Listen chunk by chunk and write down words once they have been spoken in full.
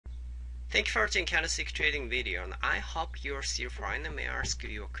Thank you for watching candlestick trading video, and I hope you're still fine. May I ask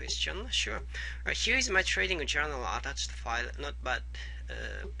you a question? Sure. Here is my trading journal attached file. But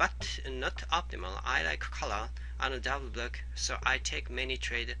not optimal. I like color and a double block, so I take many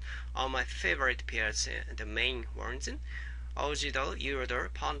trades on my favorite pairs, the main ones: Aussie dollar, Euro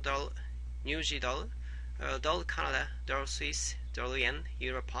dollar, Pound dollar, New Zealand dollar, dollar Canada, dollar Swiss, dollar yen,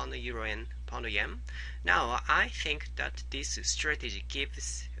 Euro pound, Euro yen, pound yen. Now I think that this strategy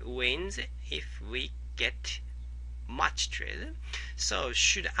gives wins if we get much trade. So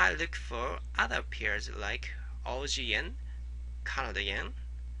should I look for other pairs like Aussie yen, Canada yen,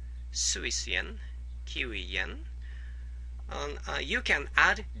 Swiss yen, Kiwi yen? You can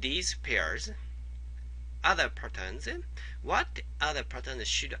add these pairs. Other patterns. What other patterns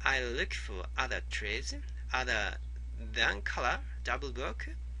should I look for other trades other than color double block?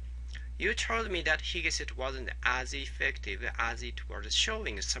 You told me that hegeset wasn't as effective as it was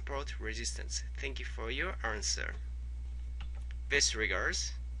showing support resistance. Thank you for your answer. Best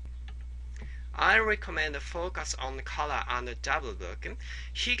regards. I recommend focus on color and double block.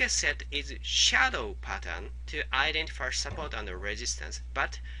 Hegeset is shadow pattern to identify support and resistance,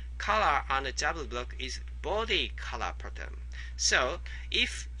 but color and double block is body color pattern. So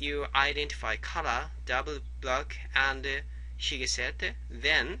if you identify color, double block, and hegeset,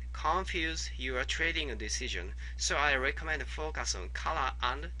 then confuse your trading decision. So I recommend focus on color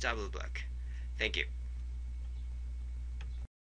and double block. Thank you.